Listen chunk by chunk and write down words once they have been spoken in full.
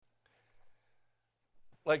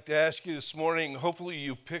like to ask you this morning, hopefully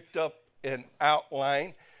you picked up an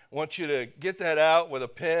outline. I want you to get that out with a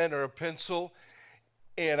pen or a pencil,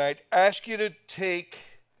 and I'd ask you to take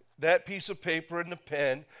that piece of paper and the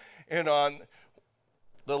pen, and on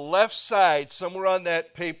the left side, somewhere on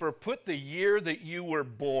that paper, put the year that you were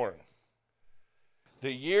born.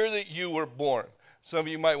 The year that you were born. Some of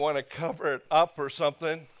you might want to cover it up or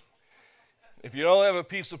something. If you don't have a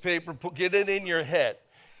piece of paper, get it in your head.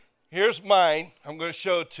 Here's mine. I'm going to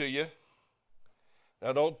show it to you.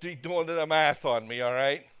 Now, don't be doing the math on me, all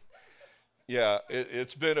right? Yeah,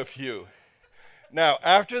 it's been a few. Now,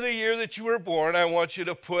 after the year that you were born, I want you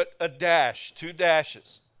to put a dash, 2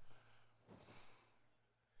 dashes.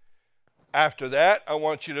 After that, I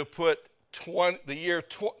want you to put 20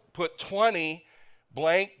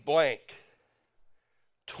 blank blank.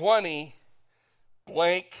 20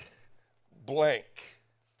 blank blank.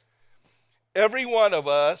 Every one of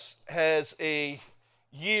us has a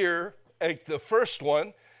year, like the first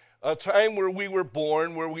one, a time where we were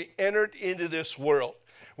born, where we entered into this world.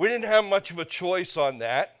 We didn't have much of a choice on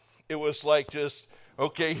that. It was like just,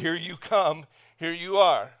 okay, here you come, here you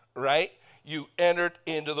are, right? You entered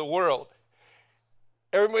into the world.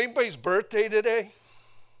 Anybody's birthday today?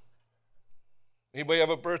 Anybody have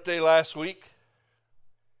a birthday last week?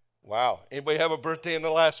 Wow. Anybody have a birthday in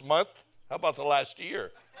the last month? How about the last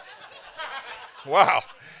year? Wow.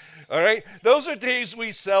 All right. Those are days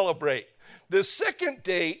we celebrate. The second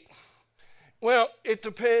date, well, it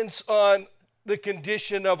depends on the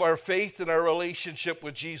condition of our faith and our relationship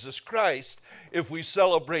with Jesus Christ if we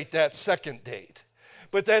celebrate that second date.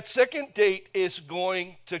 But that second date is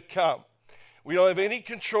going to come. We don't have any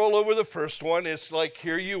control over the first one. It's like,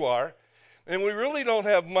 here you are. And we really don't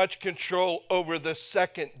have much control over the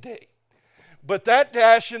second date. But that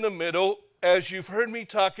dash in the middle, as you've heard me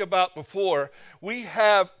talk about before, we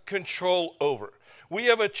have control over. We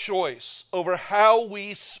have a choice over how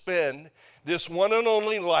we spend this one and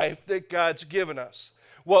only life that God's given us.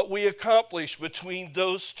 What we accomplish between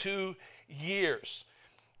those 2 years.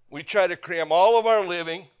 We try to cram all of our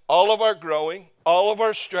living, all of our growing, all of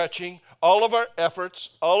our stretching, all of our efforts,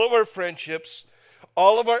 all of our friendships,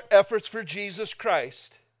 all of our efforts for Jesus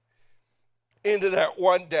Christ into that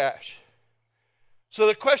one dash. So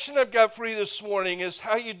the question I've got for you this morning is,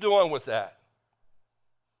 how you doing with that?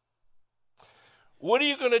 What are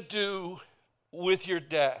you going to do with your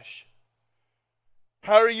dash?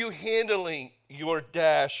 How are you handling your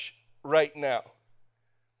dash right now?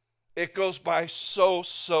 It goes by so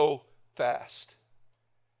fast.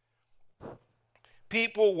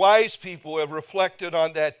 Wise people have reflected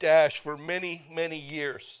on that dash for many, many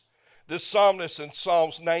years. The psalmist in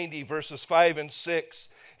Psalms 90, verses 5 and 6,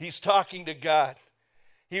 he's talking to God.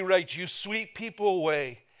 He writes, "You sweep people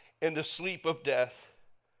away in the sleep of death.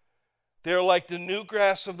 They're like the new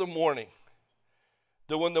grass of the morning,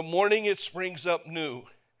 that when the morning it springs up new,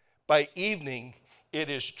 by evening it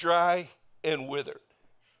is dry and withered."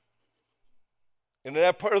 And in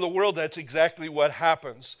that part of the world, that's exactly what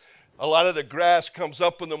happens. A lot of the grass comes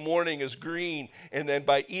up in the morning as green, and then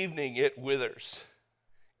by evening it withers.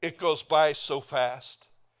 It goes by so fast.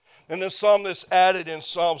 And the psalmist added in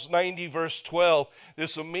Psalms 90, verse 12,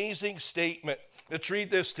 this amazing statement. Let's read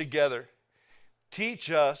this together. Teach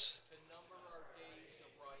us to number our days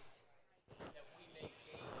aright, that we may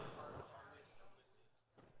gain our wisdom.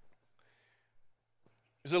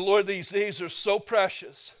 He said, Lord, these days are so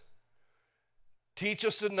precious. Teach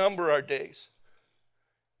us to number our days.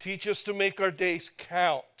 Teach us to make our days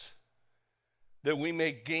count, that we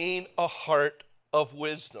may gain a heart of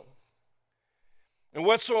wisdom. And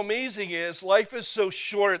what's so amazing is life is so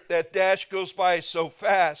short, that dash goes by so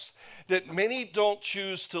fast, that many don't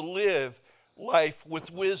choose to live life with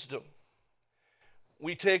wisdom.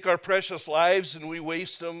 We take our precious lives and we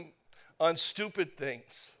waste them on stupid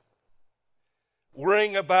things,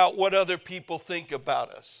 worrying about what other people think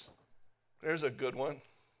about us. There's a good one.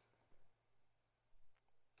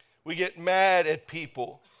 We get mad at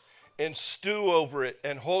people and stew over it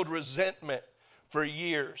and hold resentment for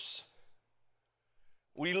years.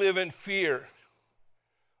 We live in fear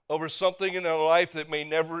over something in our life that may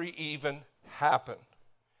never even happen.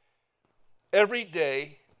 Every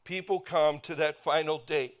day, people come to that final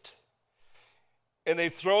date, and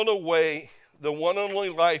they've thrown away the one and only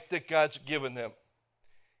life that God's given them,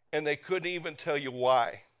 and they couldn't even tell you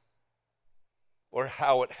why or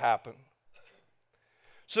how it happened.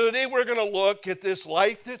 So today we're going to look at this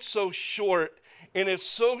life that's so short, and it's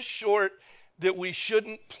so short that we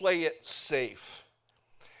shouldn't play it safe.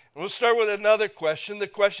 And we'll start with another question. The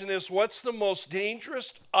question is, what's the most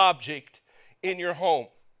dangerous object in your home?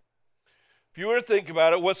 If you were to think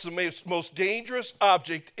about it, what's the most dangerous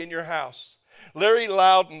object in your house? Larry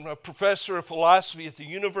Loudon, a professor of philosophy at the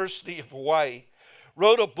University of Hawaii,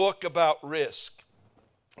 wrote a book about risk.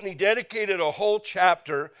 And he dedicated a whole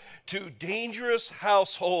chapter to dangerous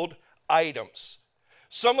household items.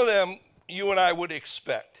 Some of them you and I would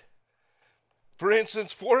expect. For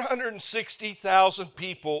instance, 460,000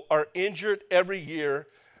 people are injured every year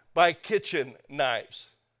by kitchen knives.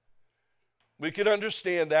 We can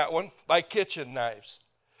understand that one, by kitchen knives.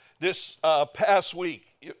 This past week,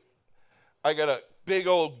 I got a big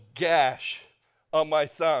old gash on my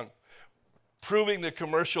thumb, proving the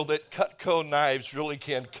commercial that Cutco knives really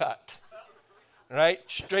can cut, right?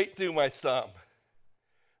 Straight through my thumb.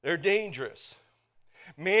 They're dangerous.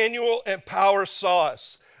 Manual and power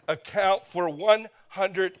saws account for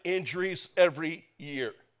 100 injuries every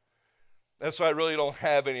year. That's why I really don't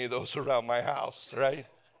have any of those around my house, right?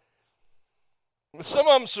 Some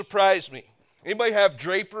of them surprise me. Anybody have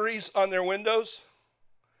draperies on their windows?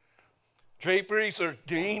 Draperies are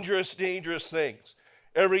dangerous, dangerous things.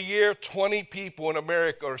 Every year, 20 people in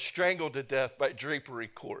America are strangled to death by drapery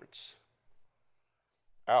cords.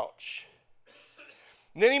 Ouch.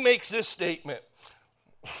 And then he makes this statement.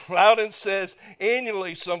 Loudon says,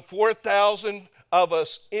 annually, some 4,000 of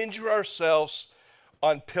us injure ourselves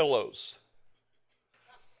on pillows.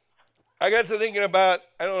 I got to thinking about,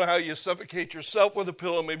 I don't know how you suffocate yourself with a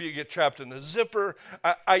pillow. Maybe you get trapped in the zipper.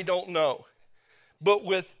 I don't know. But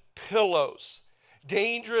with pillows,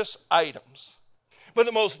 dangerous items. But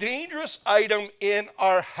the most dangerous item in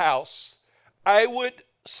our house, I would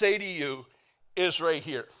say to you, is right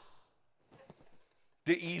here.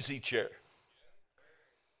 The easy chair.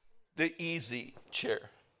 The easy chair.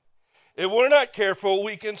 If we're not careful,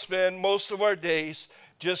 we can spend most of our days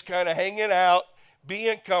just kind of hanging out,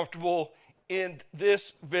 being comfortable in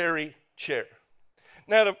this very chair.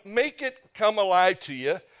 Now, to make it come alive to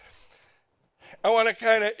you, I want to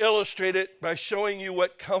kind of illustrate it by showing you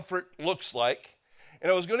what comfort looks like.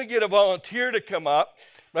 And I was going to get a volunteer to come up,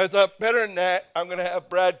 but I thought better than that, I'm going to have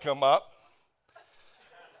Brad come up.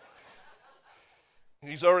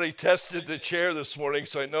 He's already tested the chair this morning,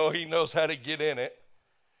 so I know he knows how to get in it.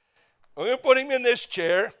 I'm going to put him in this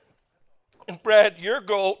chair. And Brad, your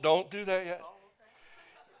goal, don't do that yet.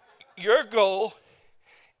 Your goal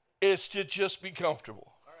is to just be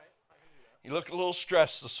comfortable. All right, I can do that. You look a little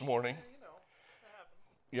stressed this morning. Yeah, you know,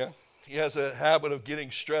 that happens. Yeah, he has a habit of getting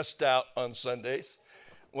stressed out on Sundays.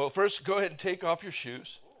 Well, first, go ahead and take off your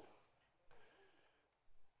shoes.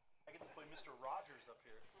 I get to play Mr. Rogers up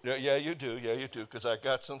here. Yeah, you do, because I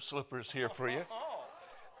got some slippers here for you. Oh,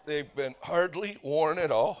 They've been hardly worn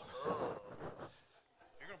at all. you're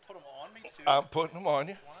going to put them on me too? I'm putting them on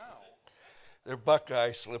you. Wow, They're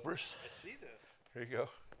Buckeye slippers. I see this. Here you go.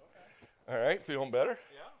 All right, feeling better?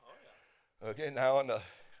 Yeah, oh yeah. Okay, now on the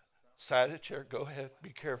side of the chair, go ahead, be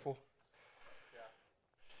careful.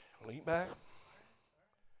 Yeah. Lean back.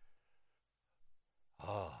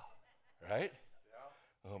 Right?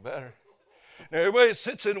 Yeah. A little better. Now, everybody that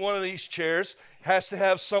sits in one of these chairs has to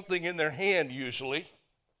have something in their hand usually.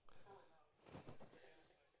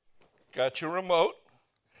 Got your remote.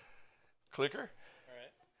 Clicker? All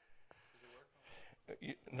right.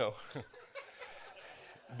 Does it work? No.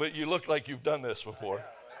 But you look like you've done this before.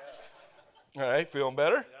 All right, feeling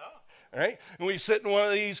better? Yeah. All right, and we sit in one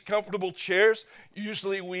of these comfortable chairs.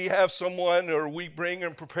 Usually we have someone, or we bring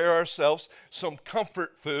and prepare ourselves some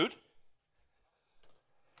comfort food.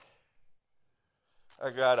 I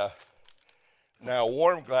got a now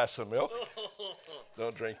warm glass of milk.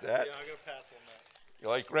 Don't drink that. Yeah, I'm going to pass on that. You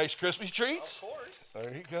like Rice Krispie treats? Of course.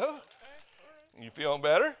 There you go. Okay, all right. You feeling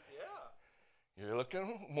better? Yeah. You're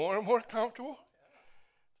looking more and more comfortable?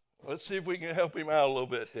 Let's see if we can help him out a little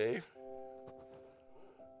bit, Dave.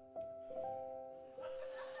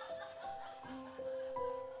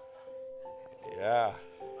 Yeah.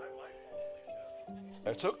 I might fall asleep, Jeff.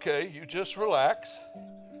 That's okay. You just relax.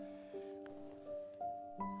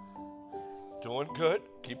 Doing good.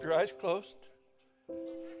 Keep your eyes closed.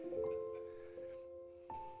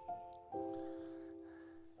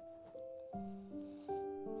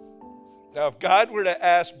 Now, if God were to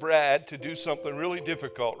ask Brad to do something really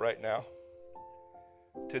difficult right now,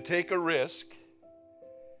 to take a risk,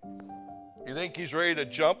 you think he's ready to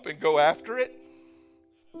jump and go after it?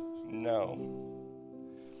 No.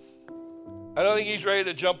 I don't think he's ready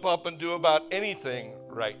to jump up and do about anything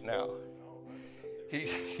right now.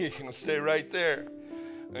 He can stay right there.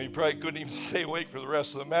 And he probably couldn't even stay awake for the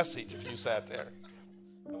rest of the message if you sat there.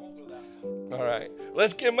 I won't go that far. All right.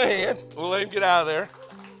 Let's give him a hand. We'll let him get out of there.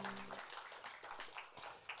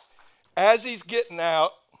 As he's getting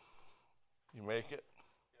out, you make it?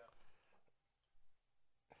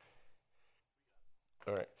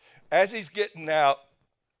 All right. As he's getting out,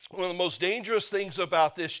 one of the most dangerous things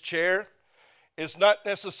about this chair is not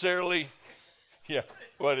necessarily,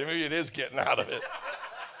 well, maybe it is getting out of it.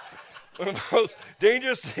 One of the most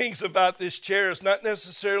dangerous things about this chair is not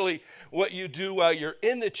necessarily what you do while you're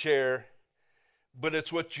in the chair, but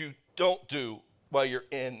it's what you don't do while you're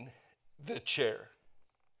in the chair.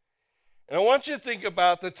 And I want you to think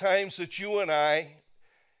about the times that you and I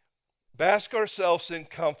bask ourselves in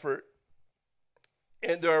comfort,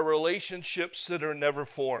 and there are relationships that are never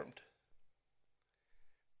formed.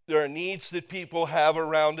 There are needs that people have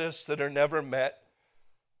around us that are never met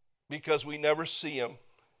because we never see them.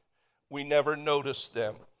 We never notice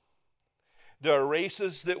them. There are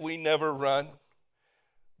races that we never run.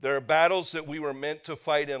 There are battles that we were meant to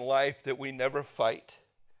fight in life that we never fight.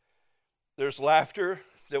 There's laughter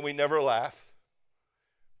that we never laugh.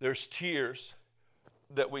 There's tears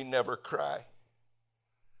that we never cry.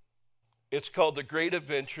 It's called the great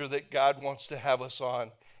adventure that God wants to have us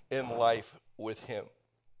on in life with him.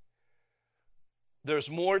 There's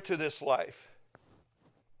more to this life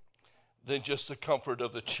than just the comfort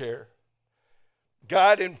of the chair.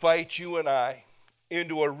 God invites you and I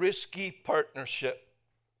into a risky partnership,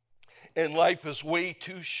 and life is way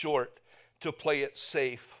too short to play it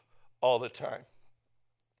safe all the time.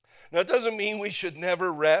 Now, it doesn't mean we should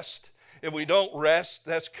never rest. If we don't rest,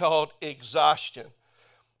 that's called exhaustion.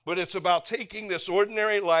 But it's about taking this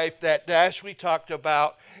ordinary life, that dash we talked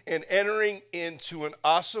about, and entering into an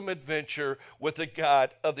awesome adventure with the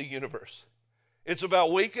God of the universe. It's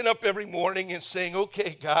about waking up every morning and saying,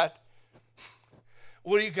 okay, God,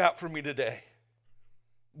 what do you got for me today?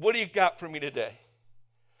 What do you got for me today?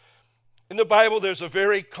 In the Bible, there's a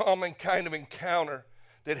very common kind of encounter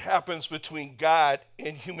that happens between God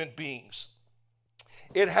and human beings.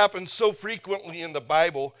 It happens so frequently in the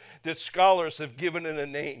Bible that scholars have given it a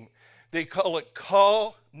name. They call it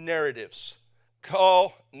call narratives.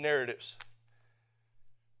 Call narratives.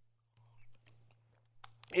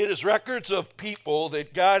 It is records of people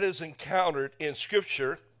that God has encountered in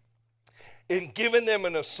Scripture and given them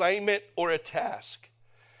an assignment or a task.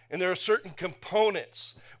 And there are certain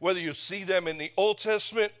components, whether you see them in the Old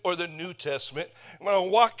Testament or the New Testament. I'm going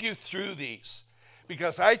to walk you through these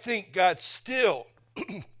because I think God still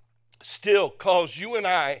calls you and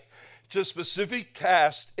I to specific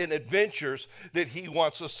tasks and adventures that he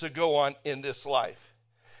wants us to go on in this life.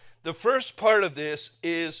 The first part of this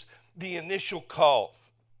is the initial call.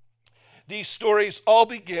 These stories all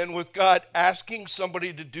begin with God asking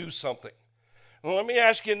somebody to do something. Well, let me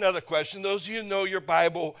ask you another question. Those of you who know your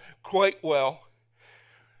Bible quite well,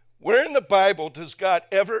 where in the Bible does God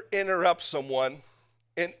ever interrupt someone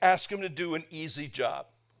and ask him to do an easy job?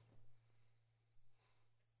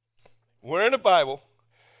 Where in the Bible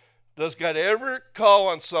does God ever call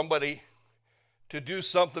on somebody to do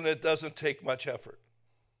something that doesn't take much effort?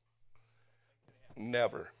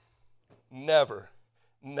 Never. Never.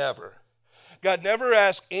 Never. God never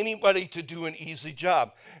asked anybody to do an easy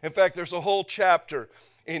job. In fact, there's a whole chapter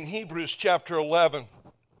in Hebrews chapter 11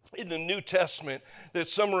 in the New Testament that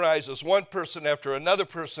summarizes one person after another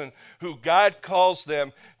person who God calls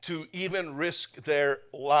them to even risk their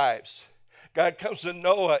lives. God comes to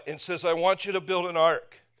Noah and says, I want you to build an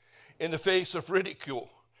ark in the face of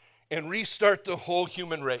ridicule and restart the whole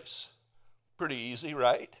human race. Pretty easy,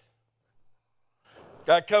 right?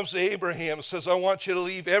 God comes to Abraham and says, I want you to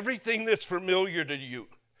leave everything that's familiar to you.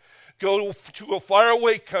 Go to a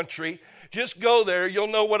faraway country. Just go there. You'll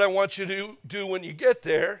know what I want you to do when you get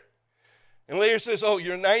there. And later says, oh,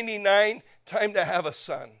 you're 99, time to have a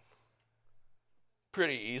son.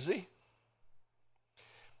 Pretty easy.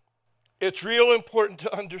 It's real important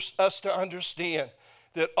to us to understand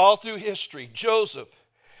that all through history, Joseph,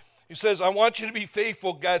 he says, I want you to be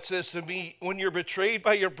faithful, God says to me, when you're betrayed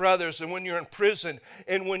by your brothers and when you're in prison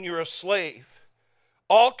and when you're a slave.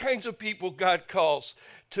 All kinds of people God calls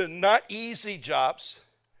to not easy jobs,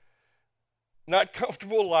 not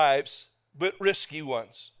comfortable lives, but risky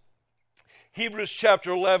ones. Hebrews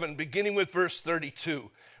chapter 11, beginning with verse 32.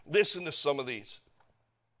 Listen to some of these.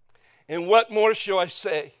 And what more shall I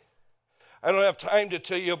say? I don't have time to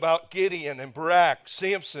tell you about Gideon and Barak,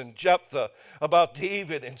 Samson, Jephthah, about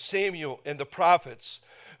David and Samuel and the prophets,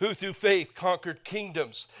 who through faith conquered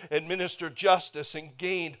kingdoms, administered justice, and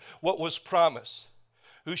gained what was promised,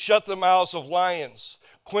 who shut the mouths of lions,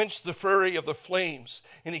 quenched the fury of the flames,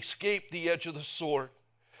 and escaped the edge of the sword,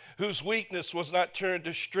 whose weakness was not turned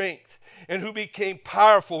to strength, and who became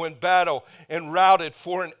powerful in battle and routed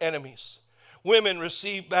foreign enemies. Women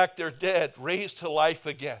received back their dead, raised to life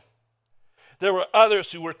again. There were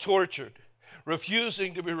others who were tortured,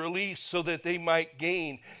 refusing to be released so that they might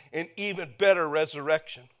gain an even better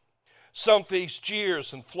resurrection. Some faced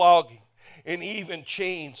jeers and flogging, and even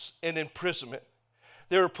chains and imprisonment.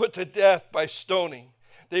 They were put to death by stoning.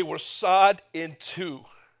 They were sawed in two.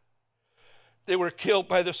 They were killed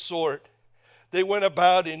by the sword. They went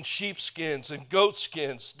about in sheepskins and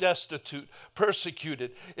goatskins, destitute,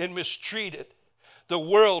 persecuted, and mistreated. The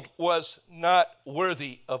world was not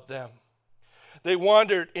worthy of them. They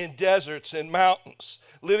wandered in deserts and mountains,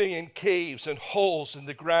 living in caves and holes in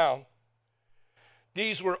the ground.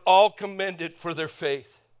 These were all commended for their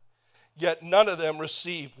faith, yet none of them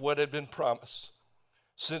received what had been promised,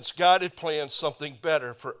 since God had planned something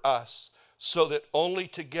better for us, so that only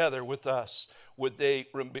together with us would they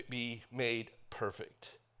be made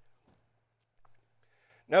perfect.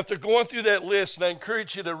 Now, after going through that list, and I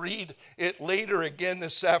encourage you to read it later again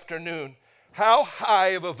this afternoon, how high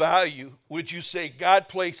of a value would you say God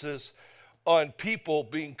places on people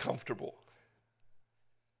being comfortable?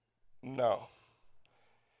 No.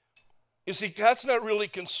 You see, God's not really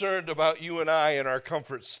concerned about you and I and our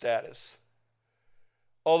comfort status.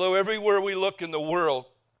 Although everywhere we look in the world,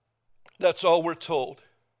 that's all we're told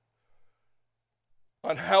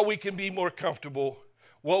on how we can be more comfortable,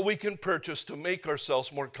 what we can purchase to make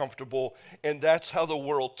ourselves more comfortable, and that's how the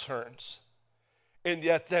world turns. And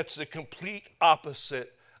yet that's the complete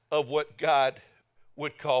opposite of what God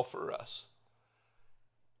would call for us.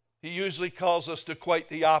 He usually calls us to quite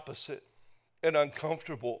the opposite, an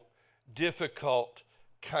uncomfortable, difficult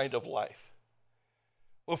kind of life.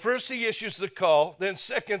 Well, first he issues the call, then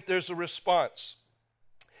second there's a response.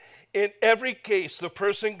 In every case, the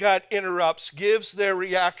person God interrupts gives their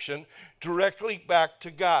reaction directly back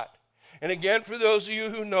to God. And again, for those of you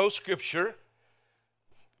who know Scripture,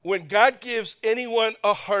 when God gives anyone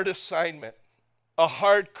a hard assignment, a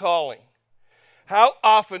hard calling, how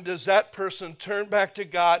often does that person turn back to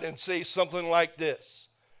God and say something like this?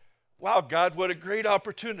 Wow, God, what a great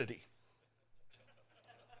opportunity.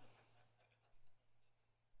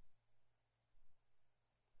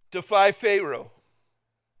 Defy Pharaoh.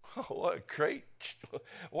 Oh, what a great,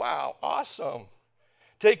 wow, awesome.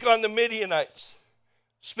 Take on the Midianites.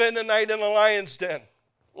 Spend the night in a lion's den.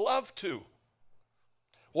 Love to.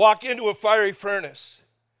 Walk into a fiery furnace.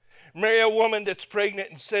 Marry a woman that's pregnant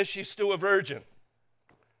and says she's still a virgin.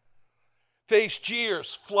 Face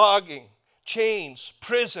jeers, flogging, chains,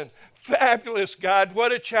 prison. Fabulous, God,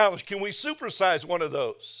 what a challenge. Can we supersize one of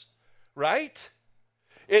those? Right?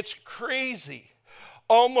 It's crazy.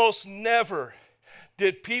 Almost never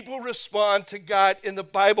did people respond to God in the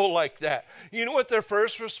Bible like that. You know what their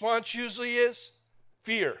first response usually is?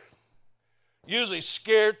 Fear. Usually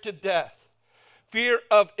scared to death. Fear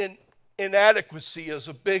of inadequacy is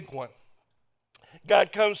a big one.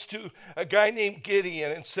 God comes to a guy named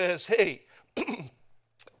Gideon and says, hey,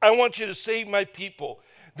 I want you to save my people,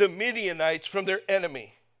 the Midianites, from their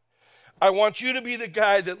enemy. I want you to be the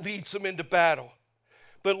guy that leads them into battle.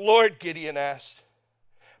 But Lord, Gideon asked,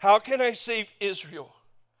 how can I save Israel?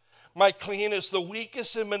 My clan is the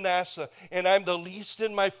weakest in Manasseh, and I'm the least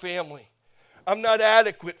in my family. I'm not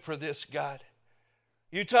adequate for this, God.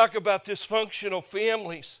 You talk about dysfunctional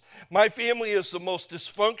families. My family is the most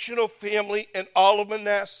dysfunctional family in all of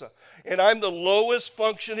Manasseh, and I'm the lowest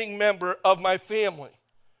functioning member of my family.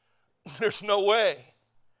 There's no way.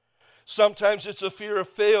 Sometimes it's a fear of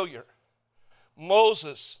failure.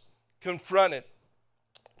 Moses confronted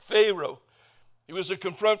Pharaoh. He was to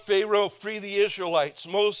confront Pharaoh, free the Israelites.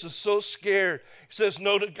 Moses is so scared. He says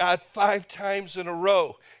no to God 5 times in a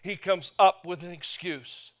row. He comes up with an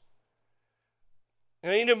excuse.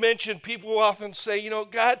 And I need to mention, people often say, you know,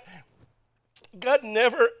 God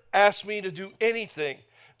never asked me to do anything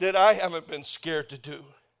that I haven't been scared to do.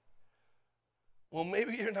 Well,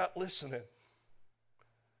 maybe you're not listening.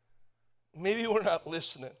 Maybe we're not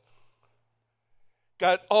listening.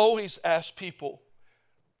 God always asks people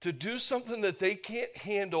to do something that they can't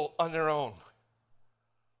handle on their own.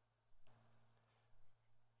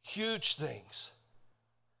 Huge things.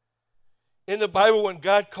 In the Bible, when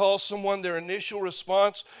God calls someone, their initial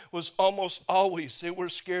response was almost always they were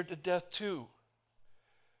scared to death too.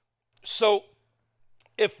 So,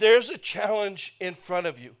 if there's a challenge in front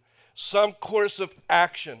of you, some course of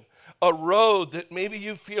action, a road that maybe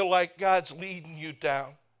you feel like God's leading you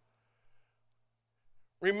down,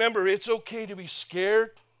 remember, it's okay to be scared,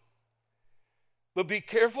 but be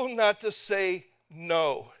careful not to say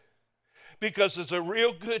no. Because there's a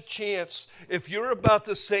real good chance if you're about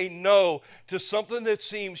to say no to something that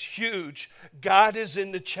seems huge, God is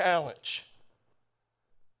in the challenge.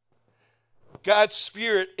 God's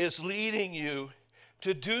Spirit is leading you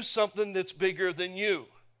to do something that's bigger than you.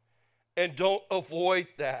 and don't avoid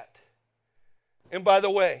that. And by the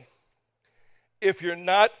way, if you're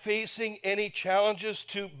not facing any challenges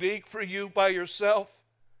too big for you by yourself,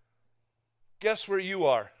 guess where you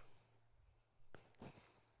are?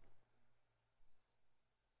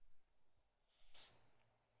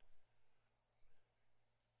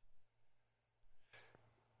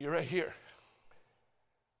 You're right here.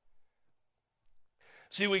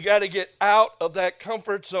 See, we got to get out of that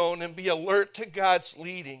comfort zone and be alert to God's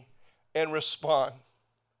leading and respond.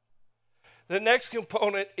 The next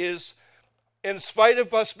component is, in spite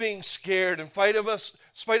of us being scared, in spite of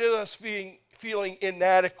us feeling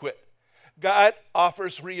inadequate, God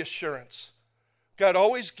offers reassurance. God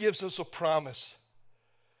always gives us a promise.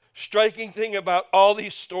 Striking thing about all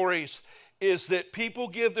these stories is that people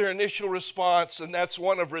give their initial response, and that's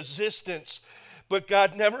one of resistance. But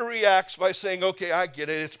God never reacts by saying, okay, I get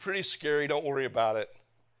it. It's pretty scary. Don't worry about it.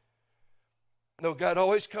 No, God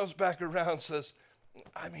always comes back around and says,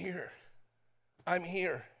 I'm here. I'm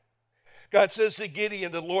here. God says to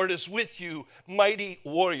Gideon, the Lord is with you, mighty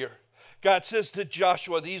warrior. God says to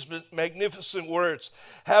Joshua these magnificent words,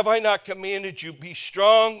 have I not commanded you, be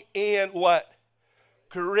strong and what?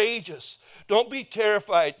 Courageous. Don't be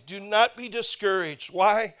terrified. Do not be discouraged.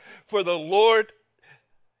 Why? For the Lord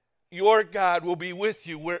your God will be with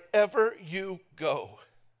you wherever you go.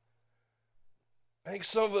 I think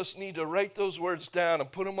some of us need to write those words down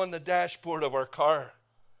and put them on the dashboard of our car.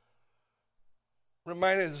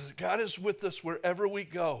 Reminding us that God is with us wherever we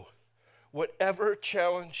go, whatever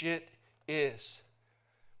challenge it is.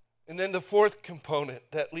 And then the fourth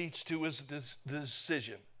component that leads to is the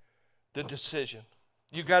decision. The decision.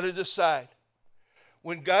 You got to decide.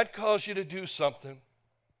 When God calls you to do something,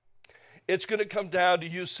 it's going to come down to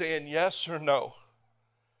you saying yes or no.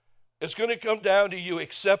 It's going to come down to you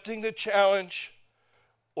accepting the challenge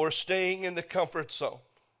or staying in the comfort zone.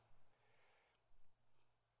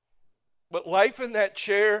 But life in that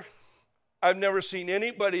chair, I've never seen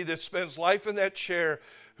anybody that spends life in that chair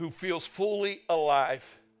who feels fully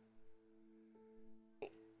alive.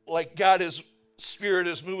 Like God's Spirit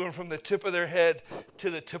is moving from the tip of their head to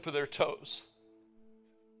the tip of their toes.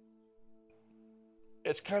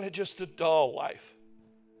 It's kind of just a dull life.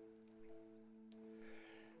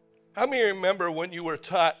 How many remember when you were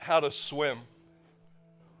taught how to swim?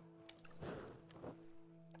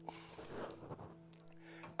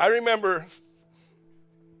 I remember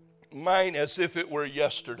mine as if it were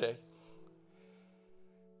yesterday.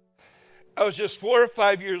 I was just 4 or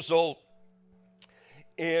 5 years old,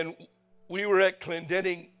 and we were at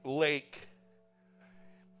Clendenning Lake.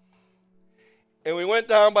 And we went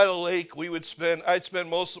down by the lake. I'd spend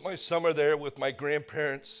most of my summer there with my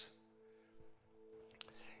grandparents.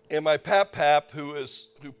 And my pap, who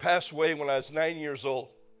passed away when I was 9 years old,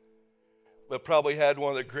 but probably had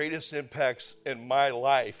one of the greatest impacts in my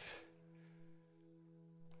life,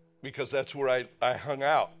 because that's where I hung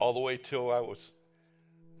out all the way till I was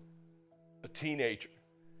a teenager.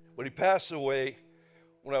 But he passed away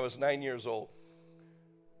when I was 9 years old.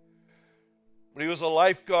 But he was a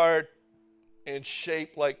lifeguard in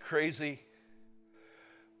shape like crazy.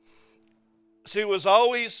 So he was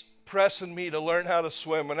always pressing me to learn how to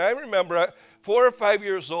swim. And I remember 4 or 5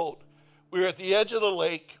 years old, we were at the edge of the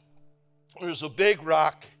lake. There was a big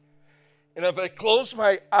rock. And if I close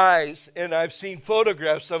my eyes, and I've seen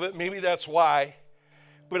photographs of it, maybe that's why,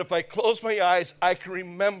 but if I close my eyes, I can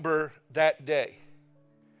remember that day.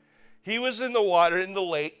 He was in the water, in the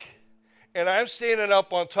lake, and I'm standing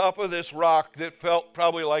up on top of this rock that felt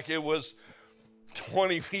probably like it was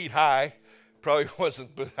 20 feet high. Probably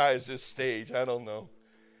wasn't as high as this stage, I don't know.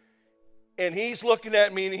 And he's looking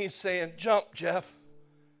at me and he's saying, jump, Jeff,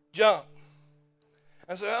 jump.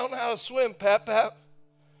 I said, I don't know how to swim, Pap.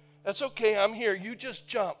 That's okay, I'm here, you just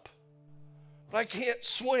jump. But I can't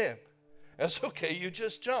swim. That's okay, you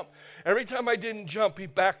just jump. Every time I didn't jump, he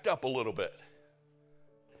backed up a little bit.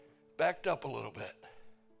 Backed up a little bit.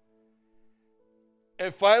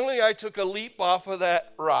 And finally, I took a leap off of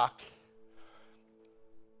that rock.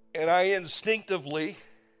 And I instinctively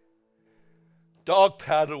dog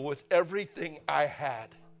paddled with everything I had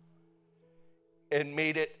and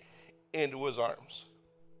made it into his arms.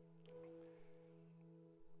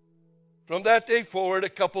 From that day forward, a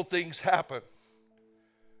couple things happened.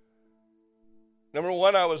 Number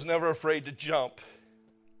one, I was never afraid to jump,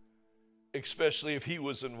 especially if he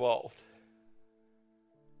was involved.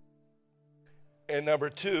 And number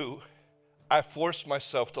two, I forced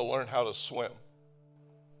myself to learn how to swim.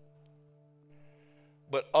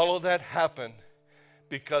 But all of that happened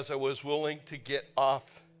because I was willing to get off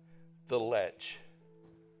the ledge.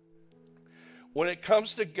 When it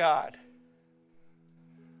comes to God,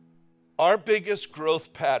 Our biggest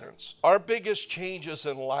growth patterns, our biggest changes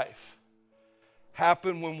in life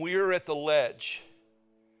happen when we are at the ledge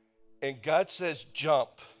and God says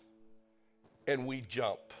jump and we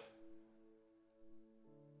jump.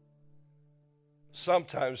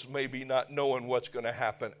 Sometimes maybe not knowing what's going to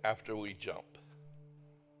happen after we jump.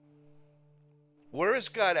 Where is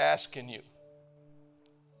God asking you?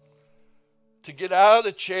 To get out of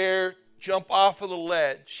the chair, jump off of the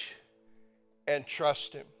ledge, and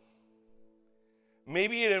trust Him.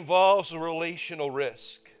 Maybe it involves a relational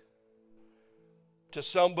risk. To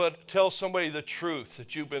tell somebody the truth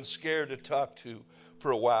that you've been scared to talk to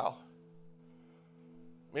for a while.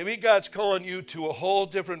 Maybe God's calling you to a whole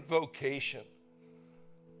different vocation.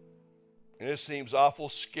 And it seems awful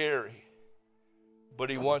scary, but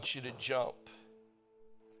He wants you to jump.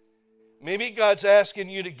 Maybe God's asking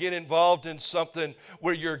you to get involved in something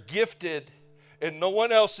where you're gifted and no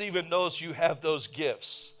one else even knows you have those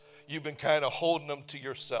gifts. You've been kind of holding them to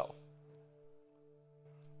yourself.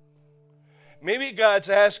 Maybe God's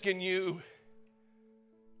asking you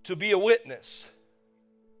to be a witness,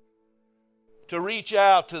 to reach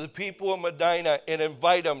out to the people of Medina and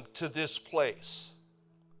invite them to this place.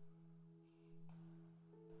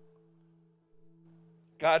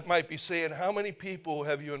 God might be saying, how many people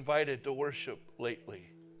have you invited to worship lately?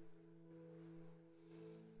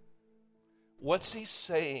 What's He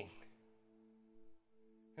saying?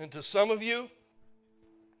 And to some of you,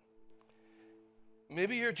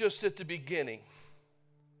 maybe you're just at the beginning,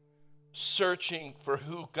 searching for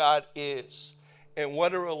who God is and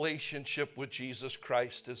what a relationship with Jesus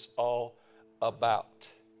Christ is all about.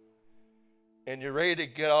 And you're ready to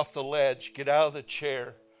get off the ledge, get out of the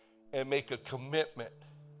chair, and make a commitment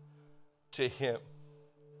to Him.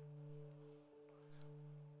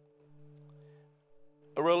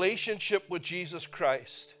 A relationship with Jesus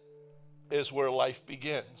Christ is where life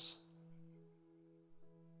begins.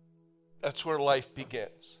 That's where life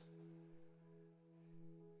begins.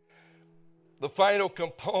 The final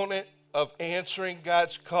component of answering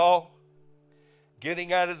God's call,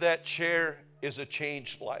 getting out of that chair, is a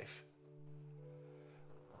changed life.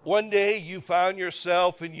 One day you found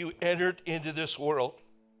yourself and you entered into this world.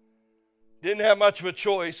 Didn't have much of a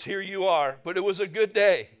choice. Here you are. But it was a good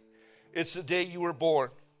day. It's the day you were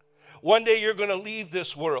born. One day you're going to leave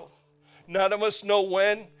this world. None of us know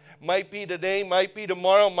when. Might be today, might be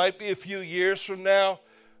tomorrow, might be a few years from now,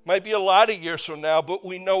 might be a lot of years from now, but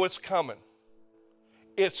we know it's coming.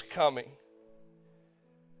 It's coming.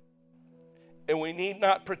 And we need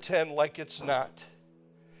not pretend like it's not.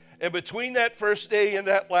 And between that first day and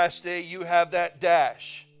that last day, you have that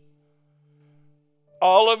dash.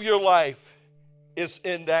 All of your life is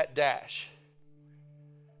in that dash.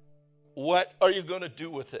 What are you going to do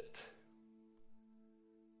with it?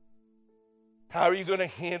 How are you going to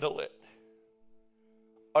handle it?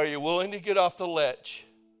 Are you willing to get off the ledge?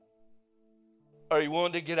 Are you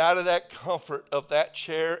willing to get out of that comfort of that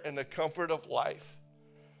chair and the comfort of life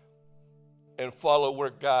and follow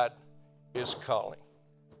where God is calling?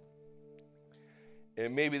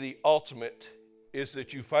 And maybe the ultimate is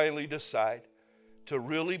that you finally decide to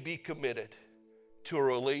really be committed to a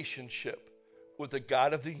relationship with the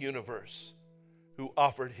God of the universe who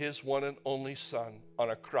offered His one and only Son on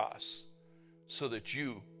a cross so that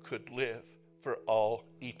you could live for all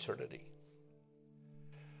eternity.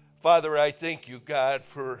 Father, I thank you, God,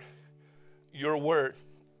 for your word.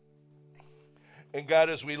 And God,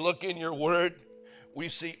 as we look in your word, we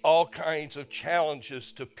see all kinds of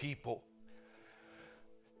challenges to people.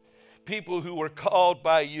 People who were called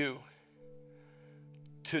by you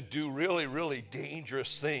to do really, really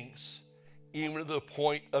dangerous things, even to the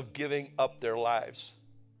point of giving up their lives.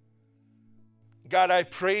 God, I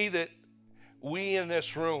pray that we in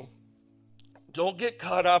this room don't get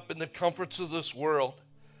caught up in the comforts of this world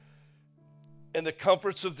and the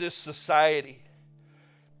comforts of this society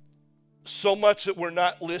so much that we're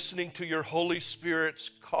not listening to your Holy Spirit's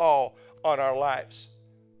call on our lives,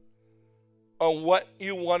 on what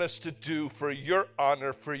you want us to do for your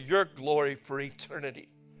honor, for your glory, for eternity.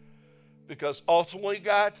 Because ultimately,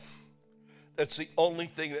 God, that's the only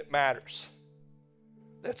thing that matters.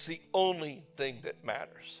 That's the only thing that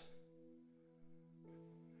matters.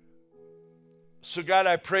 So God,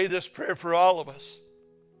 I pray this prayer for all of us.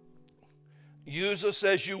 Use us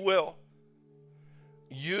as you will.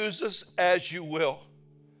 Use us as you will.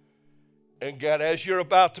 And God, as you're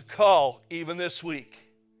about to call, even this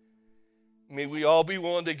week, may we all be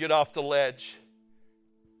willing to get off the ledge,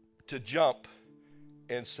 to jump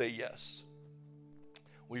and say yes.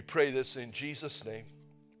 We pray this in Jesus' name.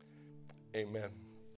 Amen.